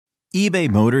eBay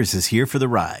Motors is here for the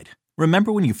ride.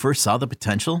 Remember when you first saw the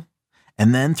potential?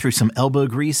 And then through some elbow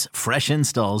grease, fresh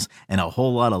installs, and a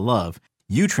whole lot of love,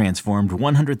 you transformed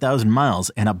 100,000 miles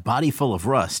and a body full of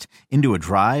rust into a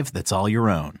drive that's all your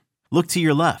own. Look to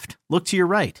your left. Look to your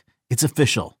right. It's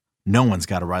official. No one's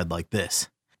got a ride like this.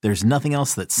 There's nothing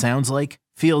else that sounds like,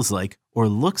 feels like, or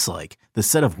looks like the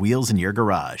set of wheels in your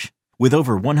garage. With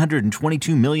over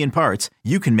 122 million parts,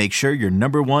 you can make sure your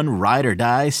number one ride or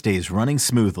die stays running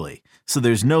smoothly. So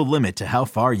there's no limit to how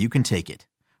far you can take it.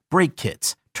 Brake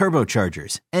kits,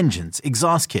 turbochargers, engines,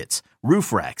 exhaust kits,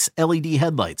 roof racks, LED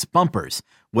headlights, bumpers,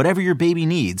 whatever your baby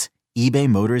needs, eBay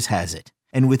Motors has it.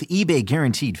 And with eBay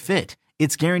Guaranteed Fit,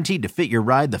 it's guaranteed to fit your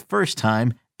ride the first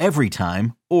time, every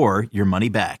time, or your money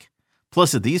back.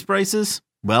 Plus at these prices,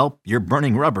 well, you're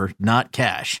burning rubber, not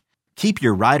cash. Keep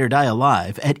your ride or die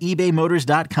alive at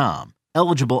ebaymotors.com.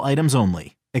 Eligible items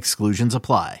only. Exclusions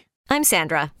apply. I'm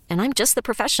Sandra, and I'm just the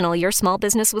professional your small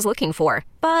business was looking for.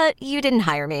 But you didn't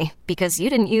hire me because you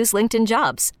didn't use LinkedIn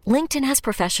Jobs. LinkedIn has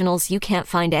professionals you can't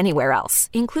find anywhere else,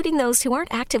 including those who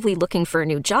aren't actively looking for a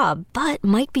new job, but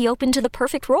might be open to the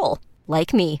perfect role,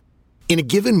 like me. In a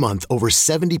given month, over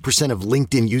 70% of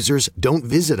LinkedIn users don't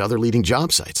visit other leading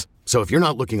job sites. So if you're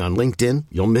not looking on LinkedIn,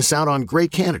 you'll miss out on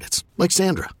great candidates like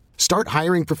Sandra. Start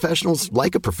hiring professionals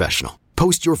like a professional.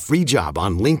 Post your free job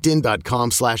on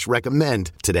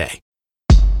linkedin.com/recommend today.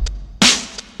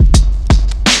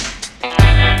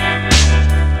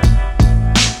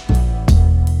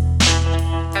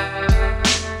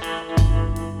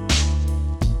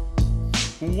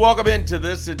 Welcome into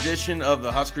this edition of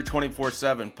the Husker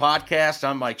 24/7 podcast.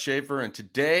 I'm Mike Schaefer, and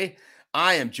today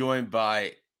I am joined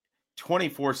by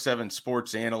 24/7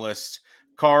 sports analyst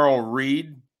Carl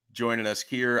Reed, joining us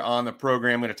here on the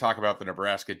program. I'm going to talk about the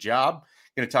Nebraska job.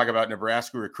 Going to talk about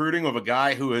Nebraska recruiting with a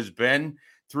guy who has been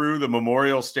through the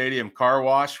Memorial Stadium car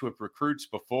wash with recruits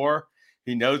before.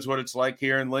 He knows what it's like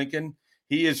here in Lincoln.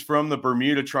 He is from the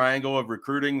Bermuda Triangle of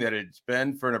recruiting that it's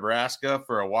been for Nebraska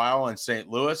for a while in St.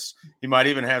 Louis. He might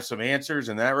even have some answers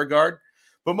in that regard.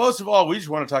 But most of all, we just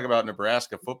want to talk about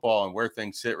Nebraska football and where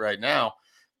things sit right now.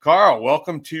 Carl,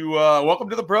 welcome to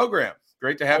the program.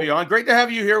 Great to have you on. Great to have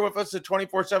you here with us at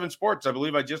 24/7 Sports. I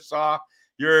believe I just saw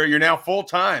you're now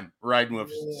full-time riding with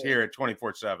us here at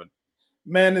 24/7.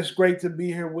 Man, it's great to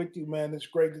be here with you, man. It's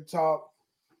great to talk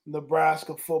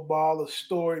Nebraska football, a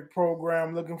storied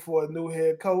program looking for a new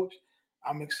head coach.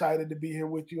 I'm excited to be here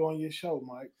with you on your show,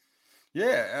 Mike.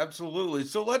 Yeah, absolutely.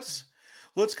 So let's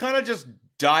kind of just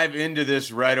dive into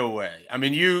this right away. I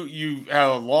mean, you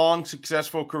have a long,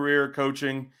 successful career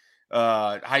coaching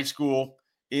high school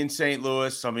in St.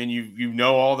 Louis. I mean, you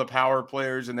know all the power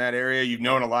players in that area. You've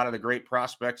known a lot of the great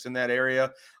prospects in that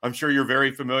area. I'm sure you're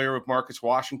very familiar with Marcus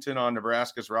Washington on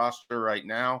Nebraska's roster right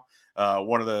now.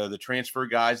 One of the transfer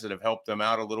guys that have helped them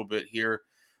out a little bit here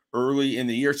early in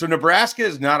the year. So Nebraska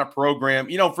is not a program.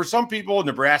 You know, for some people,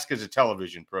 Nebraska is a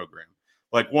television program,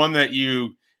 like one that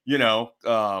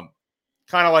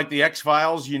kind of like the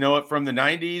X-Files, you know it from the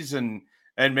 90s, and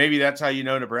maybe that's how you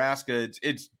know Nebraska.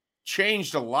 It's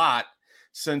changed a lot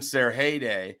since their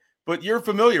heyday, but you're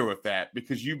familiar with that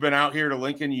because you've been out here to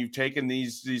Lincoln. You've taken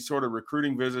these sort of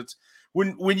recruiting visits.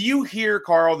 When you hear,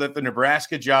 Carl, that the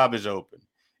Nebraska job is open,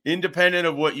 independent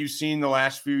of what you've seen the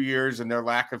last few years and their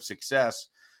lack of success,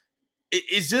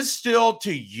 is this still,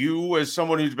 to you as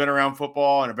someone who's been around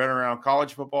football and have been around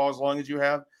college football as long as you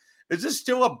have, is this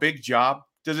still a big job?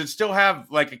 Does it still have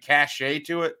like a cachet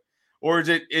to it, or is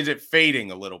it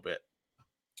fading a little bit?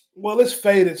 Well, it's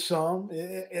faded some,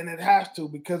 and it has to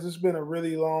because it's been a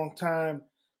really long time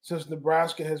since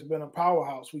Nebraska has been a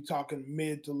powerhouse. We're talking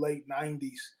mid to late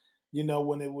 90s,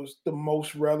 when it was the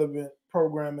most relevant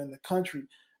program in the country.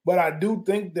 But I do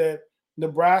think that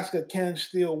Nebraska can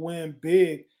still win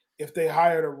big if they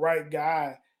hire the right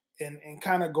guy and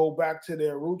kind of go back to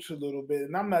their roots a little bit.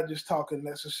 And I'm not just talking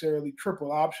necessarily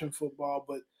triple option football,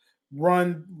 but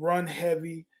run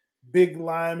heavy, big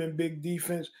lineman, big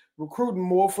defense, recruiting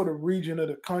more for the region of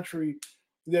the country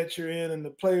that you're in and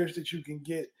the players that you can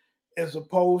get, as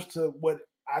opposed to what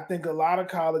I think a lot of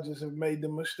colleges have made the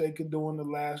mistake of doing the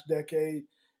last decade,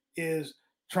 is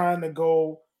trying to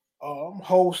go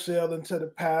wholesale into the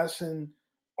passing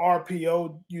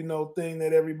RPO, thing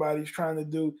that everybody's trying to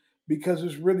do, because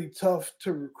it's really tough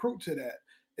to recruit to that.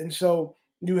 And so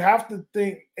you have to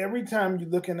think every time you're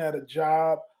looking at a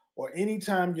job or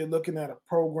anytime you're looking at a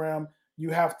program, you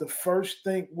have to first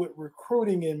think with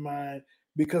recruiting in mind,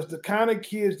 because the kind of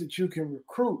kids that you can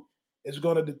recruit is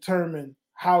going to determine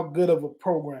how good of a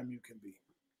program you can be.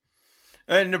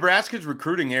 And Nebraska's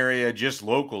recruiting area just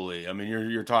locally. I mean,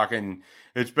 you're talking.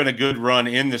 It's been a good run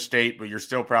in the state, but you're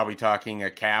still probably talking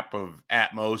a cap of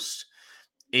at most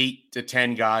 8 to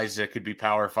 10 guys that could be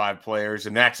Power 5 players,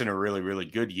 and that's in a really, really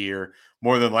good year.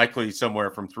 More than likely,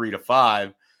 somewhere from 3 to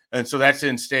 5, and so that's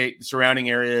in state surrounding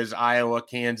areas: Iowa,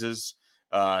 Kansas,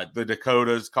 the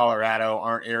Dakotas, Colorado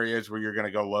aren't areas where you're going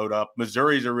to go load up.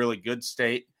 Missouri's a really good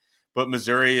state, but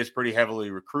Missouri is pretty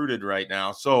heavily recruited right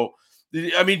now. So,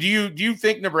 I mean, do you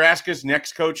think Nebraska's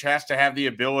next coach has to have the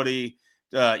ability,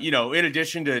 in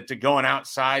addition to going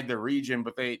outside the region,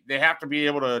 but they have to be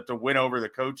able to win over the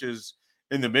coaches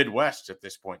in the Midwest at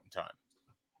this point in time?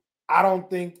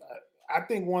 I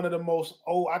think one of the most,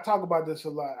 I talk about this a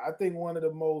lot. I think one of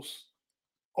the most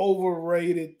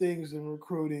overrated things in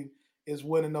recruiting is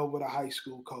winning over the high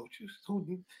school coaches.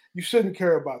 You shouldn't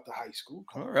care about the high school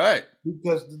coach. All right.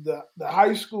 Because the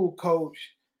high school coach,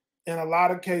 in a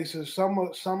lot of cases, some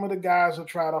of the guys will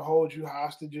try to hold you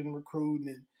hostage in recruiting,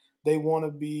 and they want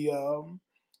to be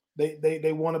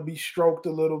they want to be stroked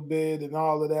a little bit and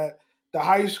all of that. The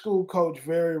high school coach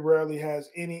very rarely has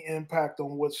any impact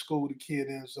on what school the kid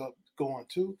ends up going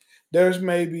to. There's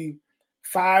maybe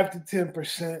 5 to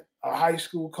 10% of high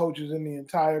school coaches in the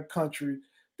entire country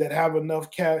that have enough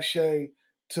cachet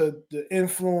to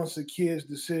influence a kid's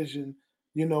decision,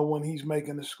 when he's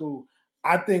making the school.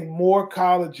 I think more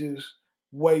colleges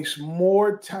waste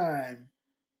more time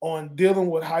on dealing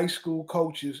with high school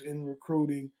coaches in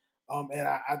recruiting, and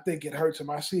I think it hurts them.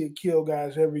 I see it kill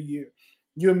guys every year.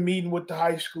 You're meeting with the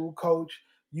high school coach,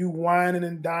 you whining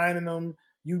and dining them,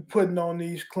 you putting on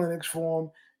these clinics for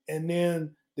them, and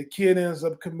then the kid ends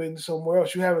up committing somewhere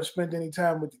else. You haven't spent any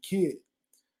time with the kid.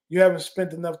 You haven't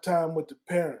spent enough time with the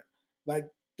parent. Like,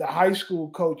 the high school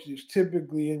coach is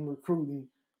typically in recruiting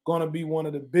going to be one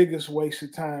of the biggest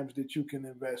wasted times that you can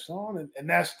invest on. And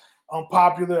that's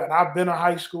unpopular. And I've been a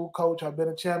high school coach. I've been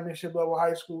a championship level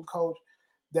high school coach.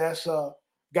 That's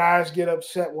guys get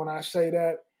upset when I say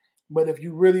that. But if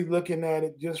you're really looking at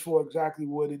it just for exactly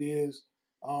what it is,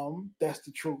 that's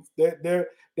the truth.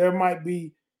 There might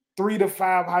be 3 to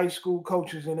 5 high school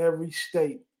coaches in every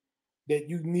state that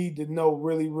you need to know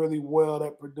really, really well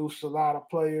that produce a lot of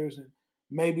players, and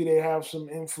maybe they have some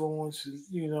influence,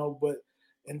 but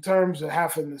in terms of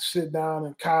having to sit down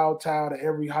and kowtow to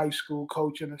every high school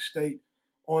coach in the state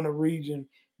on a region,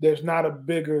 there's not a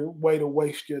bigger way to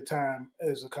waste your time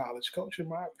as a college coach, in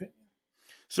my opinion.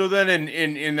 So then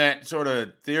in that sort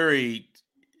of theory,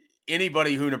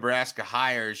 anybody who Nebraska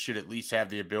hires should at least have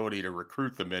the ability to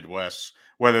recruit the Midwest,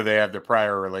 whether they have the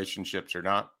prior relationships or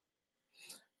not.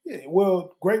 Yeah,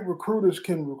 well, great recruiters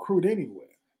can recruit anywhere,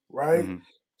 right? Mm-hmm.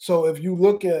 So if you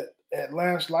look at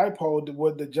Lance Leipold,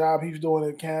 what the job he's doing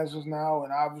in Kansas now,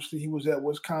 and obviously he was at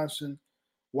Wisconsin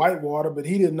Whitewater, but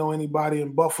he didn't know anybody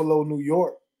in Buffalo, New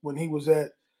York when he was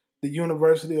at the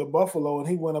University of Buffalo, and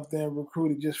he went up there and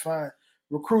recruited just fine.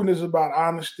 Recruiting is about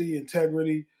honesty,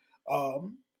 integrity,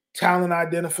 talent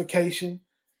identification,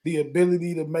 the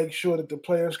ability to make sure that the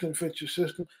players can fit your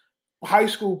system. High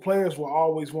school players will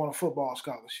always want a football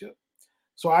scholarship.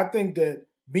 So I think that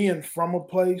being from a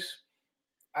place,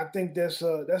 I think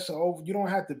you don't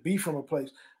have to be from a place.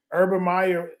 Urban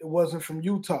Meyer wasn't from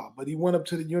Utah, but he went up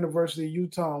to the University of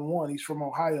Utah and won. He's from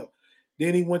Ohio.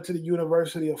 Then he went to the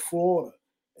University of Florida,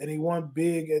 and he won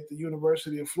big at the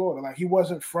University of Florida. Like, he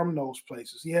wasn't from those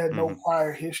places. He had no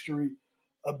prior history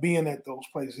of being at those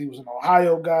places. He was an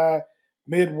Ohio guy,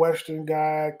 Midwestern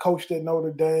guy, coached at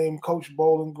Notre Dame, coached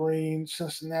Bowling Green,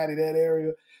 Cincinnati, that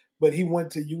area. But he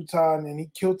went to Utah, and he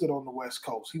killed it on the West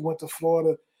Coast. He went to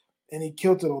Florida, and he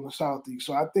killed it on the Southeast.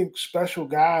 So I think special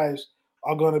guys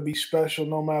are going to be special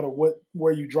no matter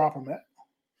where you drop them at.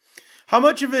 How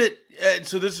much of it?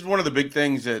 So this is one of the big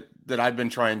things that I've been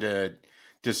trying to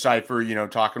decipher.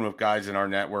 Talking with guys in our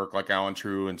network like Alan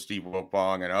True and Steve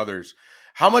Wiltbong and others.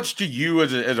 How much do you,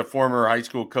 as a former high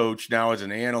school coach, now as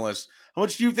an analyst, how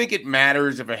much do you think it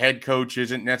matters if a head coach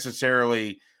isn't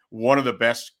necessarily one of the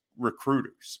best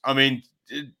recruiters? I mean,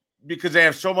 because they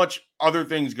have so much other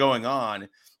things going on.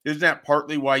 Isn't that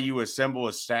partly why you assemble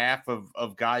a staff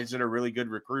of guys that are really good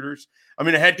recruiters? I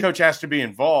mean, a head coach has to be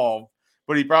involved,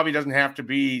 but he probably doesn't have to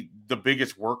be the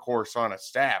biggest workhorse on a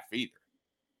staff either.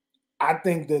 I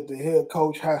think that the head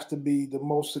coach has to be the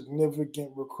most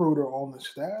significant recruiter on the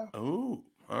staff. Oh,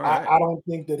 all right. I don't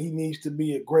think that he needs to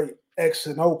be a great X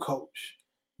and O coach.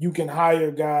 You can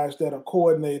hire guys that are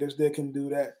coordinators that can do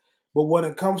that. But when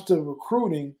it comes to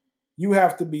recruiting, you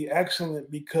have to be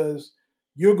excellent because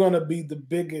you're going to be the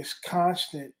biggest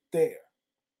constant there,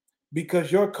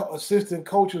 because your assistant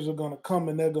coaches are going to come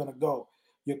and they're going to go.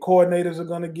 Your coordinators are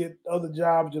going to get other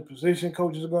jobs. Your position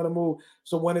coaches are going to move.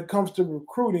 So when it comes to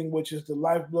recruiting, which is the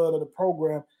lifeblood of the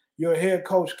program, your head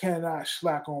coach cannot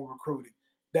slack on recruiting.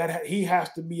 That he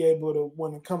has to be able to,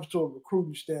 when it comes to a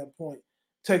recruiting standpoint,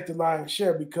 take the lion's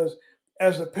share, because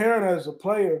as a parent, as a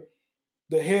player,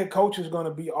 the head coach is going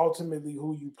to be ultimately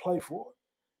who you play for.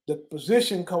 The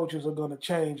position coaches are going to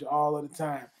change all of the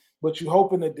time, but you're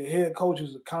hoping that the head coach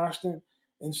is a constant.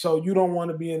 And so you don't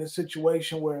want to be in a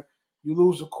situation where you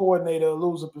lose a coordinator,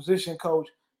 lose a position coach,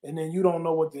 and then you don't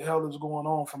know what the hell is going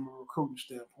on from a recruiting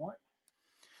standpoint.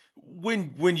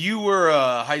 When you were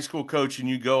a high school coach and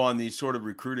you go on these sort of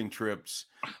recruiting trips,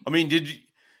 I mean,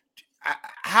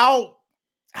 how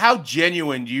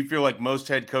genuine do you feel like most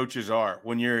head coaches are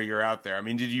when you're out there? I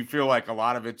mean, did you feel like a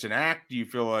lot of it's an act? Do you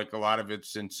feel like a lot of it's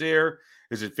sincere?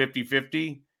 Is it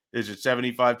 50-50? Is it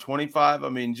 75-25? I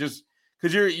mean, just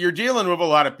because you're dealing with a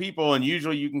lot of people, and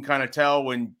usually you can kind of tell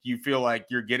when you feel like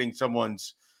you're getting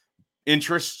someone's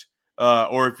interest,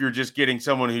 or if you're just getting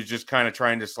someone who's just kind of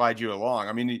trying to slide you along.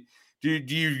 I mean, do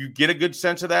you get a good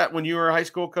sense of that when you were a high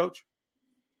school coach?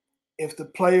 If the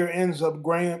player ends up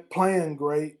playing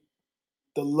great,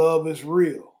 the love is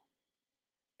real.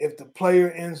 If the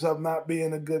player ends up not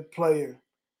being a good player,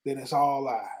 then it's all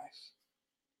lies.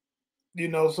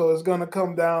 So it's going to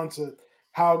come down to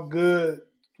how good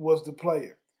was the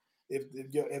player.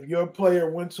 If your player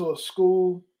went to a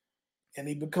school and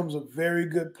he becomes a very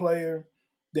good player,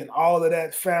 then all of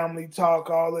that family talk,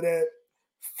 all of that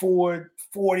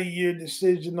 40-year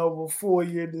decision over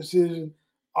 4-year decision,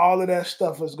 all of that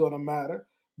stuff is going to matter.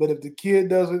 But if the kid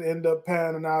doesn't end up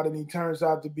panning out and he turns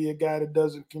out to be a guy that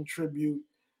doesn't contribute,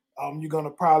 you're going to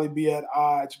probably be at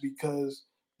odds, because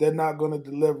they're not going to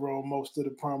deliver on most of the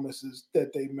promises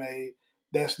that they made.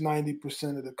 That's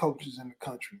 90% of the coaches in the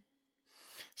country.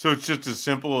 So it's just as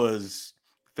simple as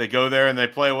if they go there and they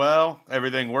play well,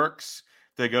 everything works.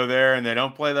 If they go there and they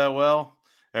don't play that well,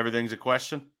 everything's a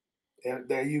question.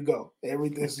 There you go.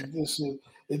 It's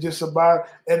just about,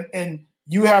 and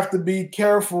you have to be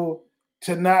careful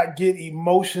to not get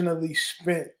emotionally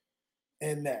spent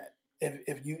in that.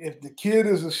 If the kid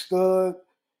is a stud,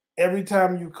 every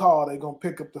time you call, they're gonna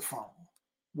pick up the phone,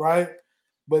 right?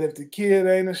 But if the kid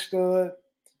ain't a stud,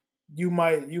 you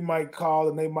might call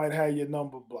and they might have your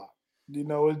number blocked.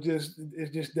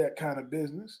 It's just that kind of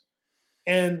business,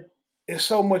 and it's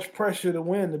so much pressure to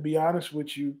win. To be honest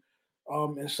with you,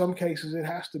 in some cases it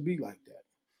has to be like that.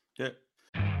 Yeah.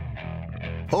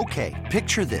 Okay,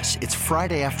 picture this. It's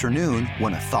Friday afternoon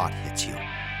when a thought hits you.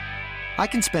 I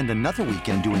can spend another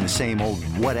weekend doing the same old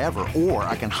whatever, or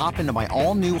I can hop into my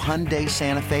all-new Hyundai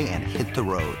Santa Fe and hit the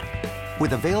road.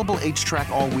 With available H-Track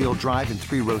all-wheel drive and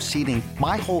 3-row seating,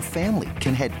 my whole family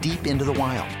can head deep into the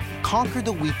wild. Conquer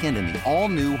the weekend in the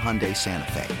all-new Hyundai Santa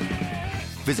Fe.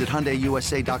 Visit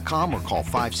HyundaiUSA.com or call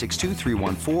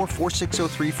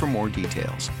 562-314-4603 for more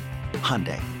details.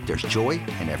 Hyundai, there's joy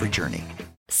in every journey.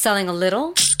 Selling a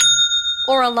little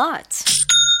or a lot?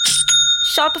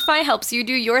 Shopify helps you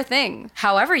do your thing,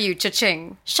 however you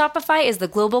cha-ching. Shopify is the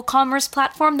global commerce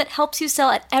platform that helps you sell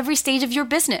at every stage of your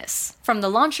business. From the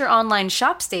launch your online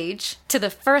shop stage, to the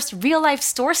first real-life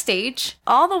store stage,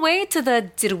 all the way to the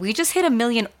did we just hit 1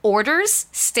 million orders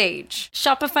stage.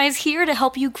 Shopify's here to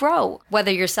help you grow.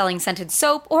 Whether you're selling scented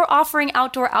soap or offering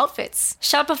outdoor outfits,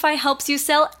 Shopify helps you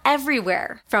sell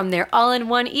everywhere. From their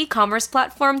all-in-one e-commerce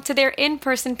platform to their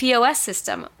in-person POS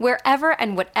system, wherever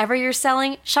and whatever you're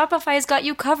selling, Shopify's got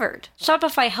you covered.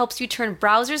 Shopify helps you turn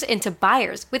browsers into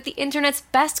buyers with the internet's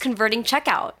best converting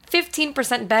checkout.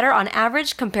 15% better on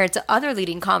average compared to other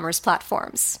leading commerce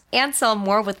platforms. And sell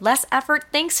more with less effort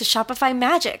thanks to Shopify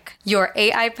Magic, your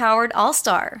AI-powered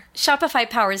all-star. Shopify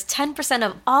powers 10%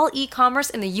 of all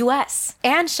e-commerce in the US.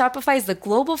 And Shopify is the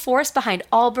global force behind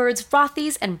Allbirds,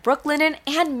 Rothy's, and Brooklinen,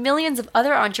 and millions of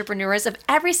other entrepreneurs of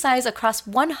every size across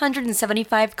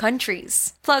 175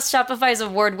 countries. Plus, Shopify's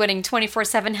award-winning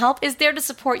 24/7 help is there to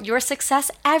support your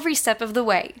success every step of the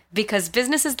way. Because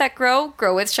businesses that grow,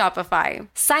 grow with Shopify.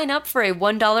 Sign up for a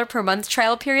 $1 per month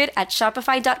trial period at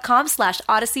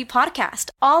shopify.com/Odyssey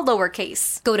Podcast, all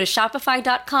lowercase. Go to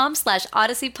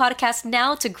shopify.com/Odyssey Podcast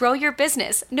now to grow your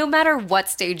business, no matter what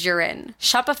stage you're in.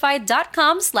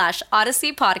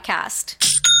 Shopify.com/Odyssey Podcast.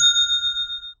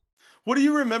 What do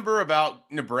you remember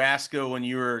about Nebraska when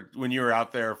you were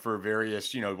out there for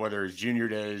various, whether it's junior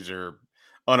days or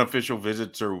unofficial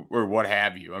visits or what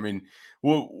have you? I mean,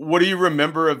 what do you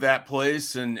remember of that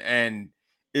place, and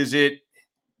is it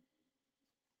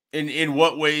in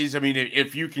what ways? I mean,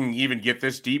 if you can even get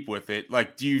this deep with it,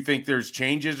 like, do you think there's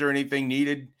changes or anything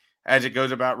needed as it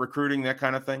goes about recruiting, that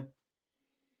kind of thing?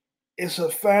 It's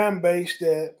a fan base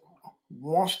that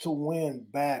wants to win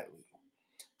badly.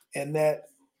 And that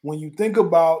when you think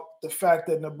about the fact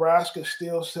that Nebraska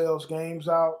still sells games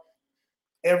out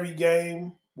every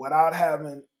game without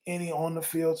having any on the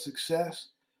field success,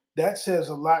 that says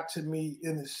a lot to me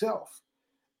in itself.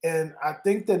 And I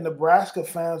think that Nebraska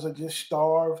fans are just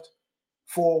starved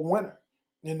for a winner.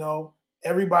 You know,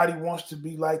 everybody wants to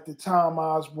be like the Tom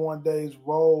Osborne days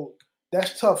rolled.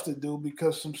 That's tough to do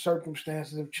because some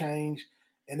circumstances have changed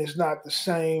and it's not the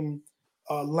same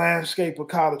landscape of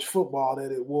college football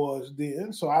that it was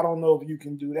then. So I don't know if you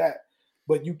can do that,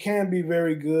 but you can be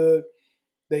very good.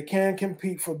 They can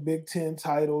compete for Big Ten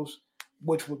titles,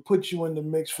 which would put you in the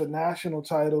mix for national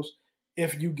titles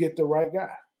if you get the right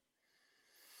guy.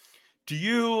 Do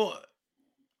you,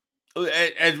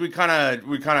 as we kind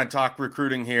of talk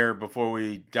recruiting here before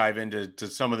we dive into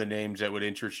some of the names that would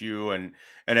interest you and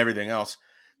everything else,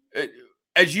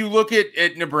 as you look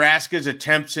at Nebraska's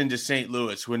attempts into St.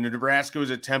 Louis, when Nebraska was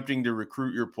attempting to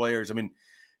recruit your players, I mean,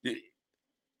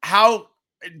 how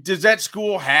does that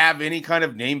school have any kind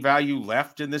of name value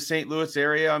left in the St. Louis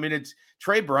area? I mean, it's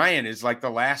Trey Bryant is like the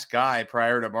last guy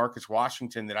prior to Marcus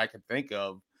Washington that I could think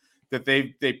of that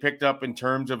they picked up in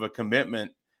terms of a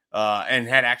commitment and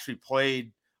had actually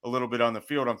played a little bit on the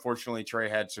field. Unfortunately, Trey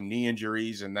had some knee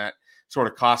injuries and that sort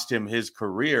of cost him his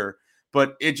career.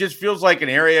 But it just feels like an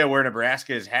area where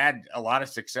Nebraska has had a lot of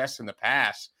success in the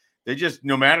past. They just,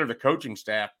 no matter the coaching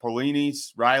staff,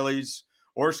 Pelini's, Riley's,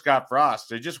 or Scott Frost,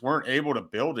 they just weren't able to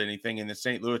build anything in the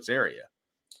St. Louis area.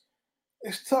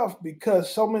 It's tough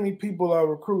because so many people are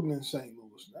recruiting in St.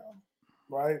 Louis now,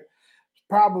 right?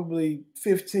 Probably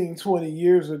 15, 20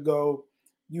 years ago,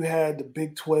 you had the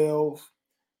Big 12.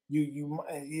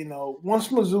 You know, once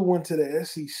Mizzou went to the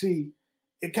SEC,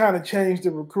 it kind of changed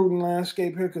the recruiting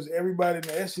landscape here because everybody in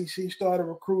the SEC started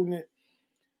recruiting it.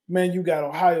 Man, you got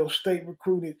Ohio State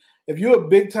recruited. If you're a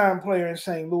big-time player in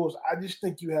St. Louis, I just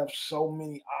think you have so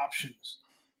many options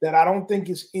that I don't think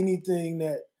it's anything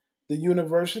that the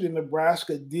University of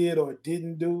Nebraska did or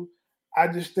didn't do. I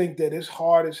just think that it's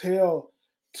hard as hell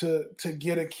to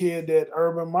get a kid that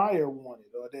Urban Meyer wanted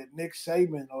or that Nick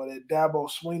Saban or that Dabo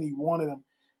Swinney wanted him.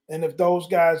 And if those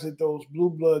guys at those Blue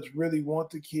Bloods really want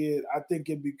the kid, I think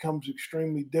it becomes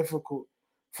extremely difficult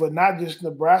for not just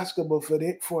Nebraska, but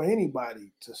for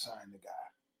anybody to sign the guy.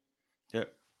 Yeah.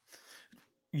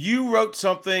 You wrote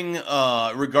something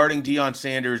regarding Deion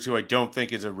Sanders, who I don't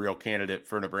think is a real candidate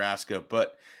for Nebraska,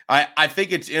 but I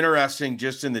think it's interesting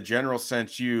just in the general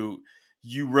sense. You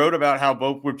wrote about how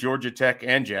both with Georgia Tech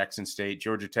and Jackson State,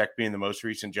 Georgia Tech being the most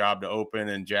recent job to open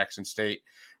and Jackson State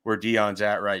where Deion's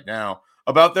at right now,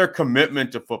 about their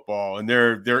commitment to football and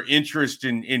their interest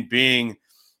in being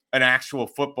an actual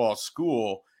football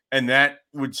school. And that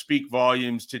would speak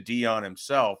volumes to Deion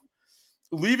himself.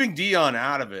 Leaving Deion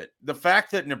out of it, the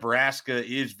fact that Nebraska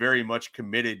is very much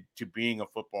committed to being a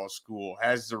football school,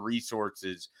 has the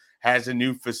resources, has a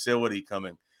new facility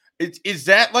coming. Is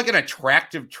that like an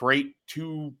attractive trait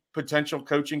to potential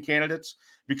coaching candidates?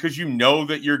 Because you know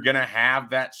that you're going to have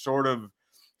that sort of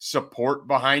support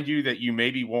behind you that you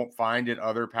maybe won't find at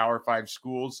other Power 5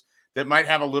 schools that might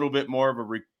have a little bit more of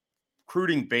a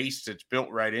recruiting base that's built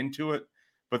right into it,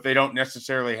 but they don't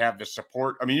necessarily have the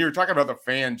support. I mean, you were talking about the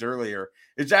fans earlier.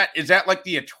 Is that like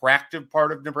the attractive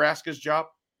part of Nebraska's job?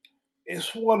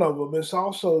 It's one of them. It's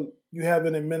also, you have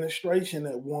an administration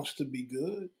that wants to be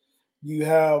good. You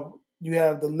have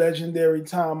the legendary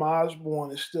Tom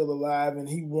Osborne is still alive, and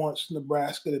he wants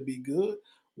Nebraska to be good.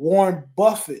 Warren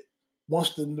Buffett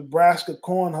wants the Nebraska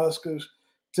Cornhuskers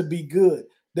to be good.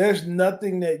 There's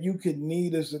nothing that you could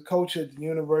need as a coach at the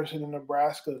University of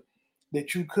Nebraska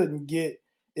that you couldn't get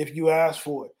if you asked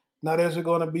for it. Now, there's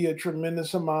going to be a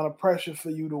tremendous amount of pressure for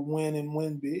you to win and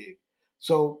win big.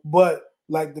 So, but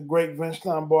like the great Vince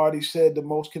Lombardi said, the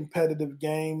most competitive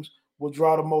games will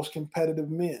draw the most competitive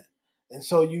men. And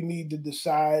so you need to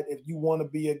decide if you want to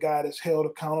be a guy that's held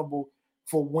accountable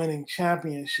for winning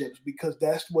championships, because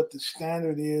that's what the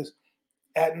standard is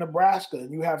at Nebraska.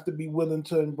 And you have to be willing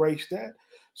to embrace that.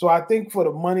 So I think for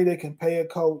the money they can pay a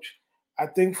coach, I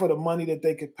think for the money that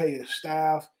they could pay a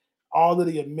staff, all of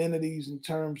the amenities in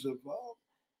terms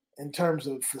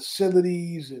of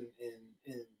facilities and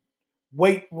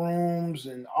weight rooms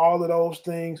and all of those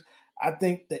things, I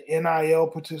think the NIL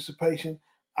participation,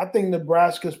 I think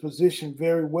Nebraska's positioned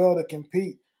very well to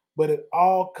compete, but it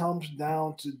all comes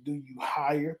down to, do you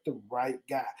hire the right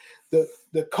guy?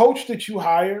 The coach that you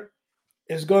hire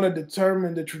is going to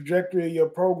determine the trajectory of your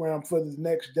program for the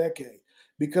next decade,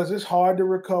 because it's hard to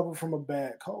recover from a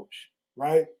bad coach,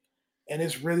 right? And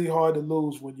it's really hard to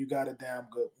lose when you got a damn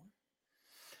good one.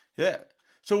 Yeah.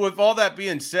 So with all that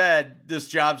being said, this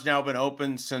job's now been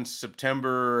open since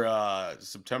September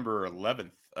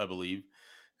 11th, I believe.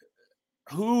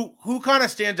 Who kind of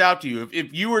stands out to you?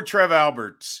 If you were Trev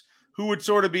Alberts, who would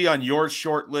sort of be on your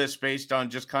short list based on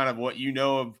just kind of what you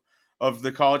know of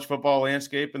the college football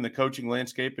landscape and the coaching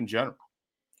landscape in general?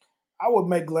 I would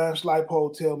make Lance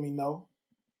Leipold tell me no.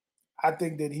 I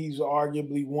think that he's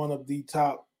arguably one of the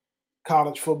top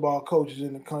college football coaches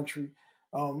in the country.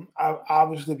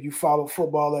 Obviously, if you follow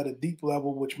football at a deep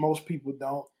level, which most people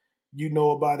don't, you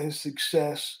know about his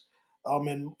success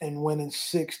in winning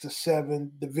 6 to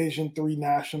 7 Division III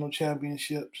national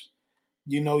championships.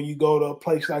 You know, you go to a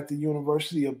place like the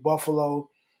University of Buffalo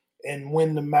and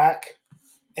win the MAC.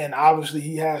 And obviously,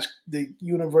 he has the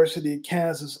University of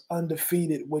Kansas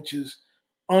undefeated, which is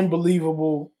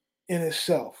unbelievable in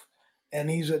itself. And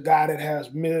he's a guy that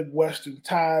has Midwestern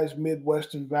ties,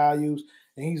 Midwestern values,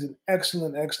 and he's an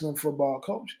excellent, excellent football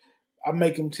coach. I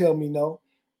make him tell me no.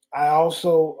 I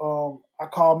also I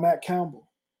call Matt Campbell,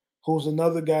 who's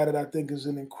another guy that I think is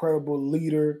an incredible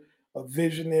leader, a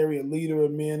visionary, a leader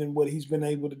of men, and what he's been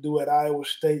able to do at Iowa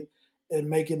State and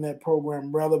making that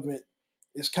program relevant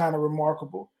is kind of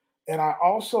remarkable. And I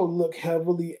also look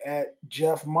heavily at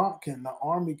Jeff Montken, the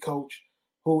Army coach,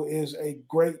 who is a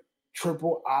great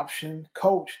triple option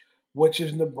coach, which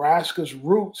is Nebraska's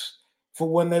roots for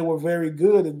when they were very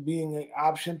good at being an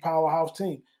option powerhouse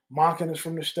team. Monken is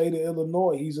from the state of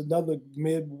Illinois. He's another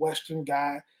Midwestern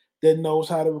guy that knows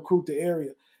how to recruit the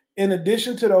area. In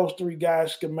addition to those three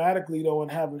guys schematically, though,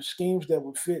 and having schemes that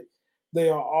would fit, they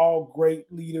are all great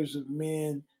leaders of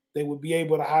men. They would be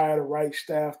able to hire the right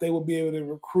staff. They would be able to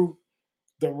recruit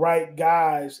the right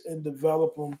guys and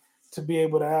develop them to be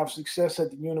able to have success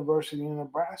at the University of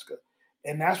Nebraska.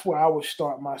 And that's where I would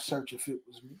start my search if it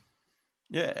was me.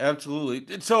 Yeah,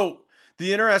 absolutely. And so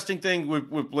the interesting thing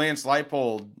with Lance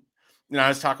Leipold, I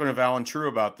was talking to Alan True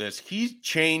about this. He's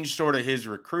changed sort of his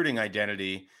recruiting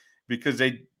identity because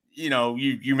they,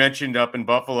 you mentioned up in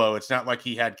Buffalo, it's not like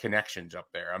he had connections up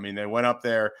there. I mean, they went up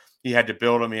there, he had to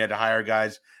build them, he had to hire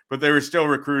guys, but they were still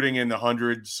recruiting in the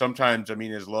hundreds, sometimes,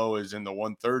 as low as in the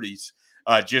 130s,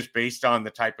 just based on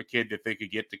the type of kid that they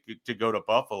could get to go to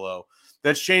Buffalo.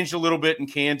 That's changed a little bit in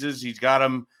Kansas. He's got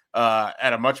them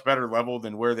at a much better level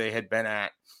than where they had been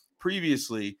at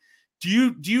previously. Do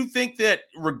you think that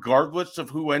regardless of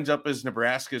who ends up as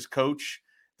Nebraska's coach,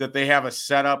 that they have a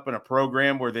setup and a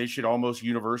program where they should almost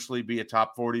universally be a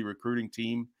top 40 recruiting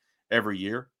team every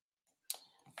year?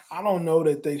 I don't know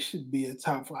that they should be a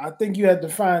top 40. I think you have to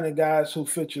find the guys who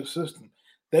fit your system.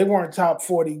 They weren't top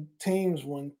 40 teams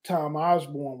when Tom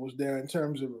Osborne was there in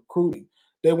terms of recruiting.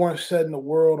 They weren't setting the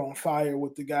world on fire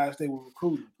with the guys they were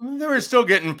recruiting. They were still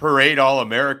getting parade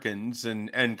All-Americans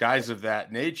and guys of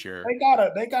that nature.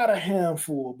 They got a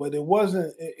handful, but it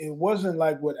wasn't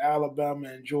like what Alabama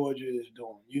and Georgia is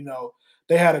doing.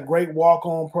 They had a great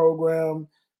walk-on program.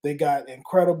 They got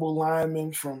incredible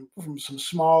linemen from some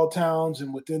small towns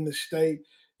and within the state.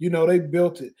 They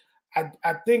built it.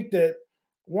 I think that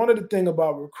one of the things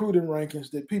about recruiting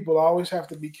rankings that people always have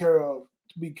to be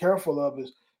careful of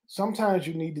is sometimes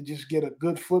you need to just get a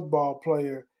good football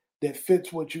player that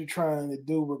fits what you're trying to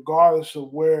do, regardless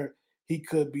of where he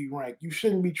could be ranked. You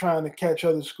shouldn't be trying to catch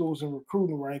other schools in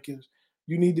recruiting rankings.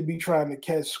 You need to be trying to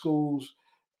catch schools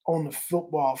on the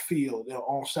football field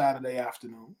on Saturday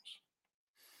afternoons.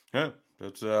 Yeah,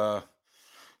 that's a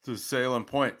salient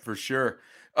point for sure.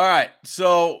 All right,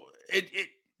 so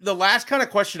the last kind of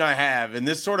question I have, and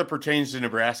this sort of pertains to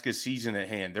Nebraska's season at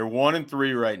hand. They're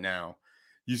 1-3 right now.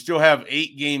 You still have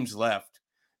 8 games left.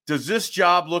 Does this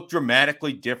job look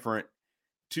dramatically different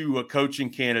to a coaching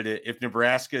candidate if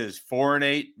Nebraska is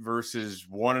 4-8 versus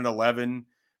 1-11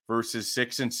 versus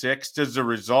 6-6? Does the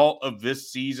result of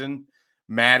this season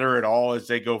matter at all as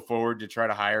they go forward to try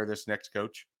to hire this next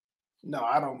coach? No,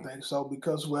 I don't think so,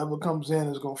 because whoever comes in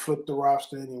is going to flip the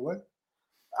roster anyway.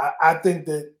 I think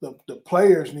that the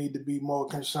players need to be more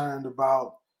concerned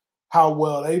about how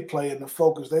well they play and the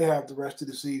focus they have the rest of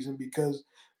the season, because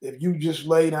if you just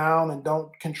lay down and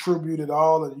don't contribute at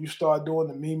all and you start doing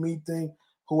the me thing,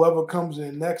 whoever comes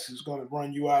in next is going to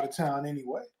run you out of town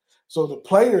anyway. So the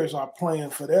players are playing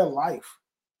for their life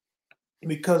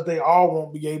because they all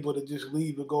won't be able to just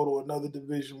leave and go to another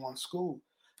Division I school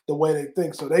the way they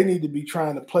think. So they need to be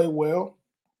trying to play well,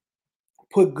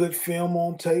 put good film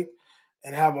on tape,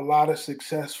 and have a lot of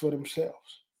success for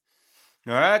themselves.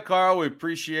 All right, Carl, we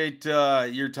appreciate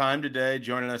your time today,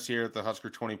 joining us here at the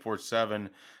Husker 24/7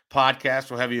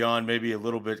 podcast. We'll have you on maybe a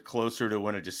little bit closer to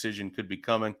when a decision could be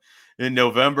coming in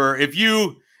November. If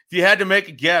you had to make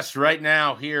a guess right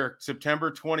now here,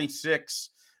 September 26th,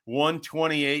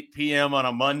 1:28 p.m. on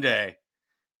a Monday,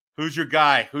 Who's your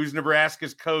guy? Who's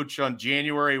Nebraska's coach on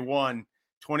January 1,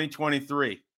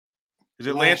 2023? Is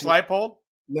it Lance Leipold?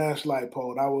 Lance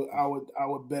Leipold. I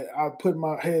would bet. I'd put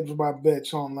my heads with my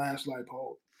bets on Lance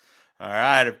Leipold. All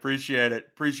right. Appreciate it.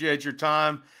 Appreciate your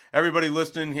time. Everybody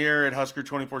listening here at Husker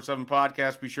 24/7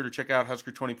 podcast, be sure to check out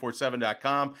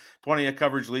Husker247.com. Plenty of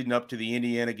coverage leading up to the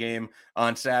Indiana game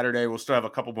on Saturday. We'll still have a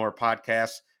couple more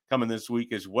podcasts coming this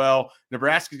week as well.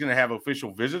 Nebraska's going to have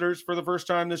official visitors for the first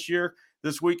time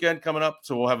this weekend coming up.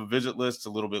 So we'll have a visit list a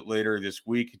little bit later this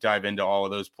week, dive into all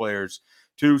of those players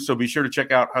too. So be sure to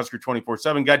check out Husker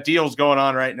 24/7. Got deals going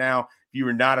on right now. If you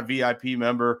are not a VIP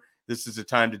member, this is the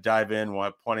time to dive in. We'll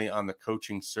have plenty on the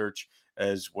coaching search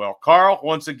as well. Carl,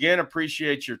 once again,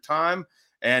 appreciate your time.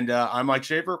 And I'm Mike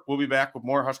Schaefer. We'll be back with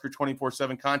more Husker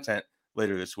 24/7 content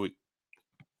later this week.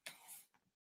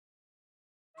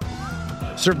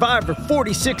 Survivor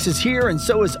 46 is here, and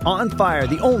so is On Fire,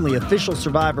 the only official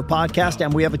Survivor podcast,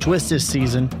 and we have a twist this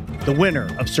season. The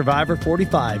winner of Survivor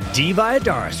 45, Dee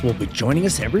Valladares, will be joining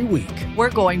us every week. We're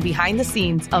going behind the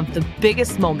scenes of the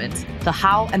biggest moments, the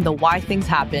how and the why things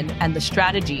happen, and the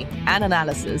strategy and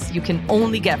analysis you can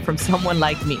only get from someone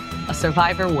like me, a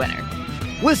Survivor winner.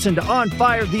 Listen to On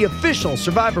Fire, the official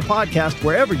Survivor podcast,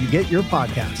 wherever you get your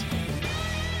podcasts.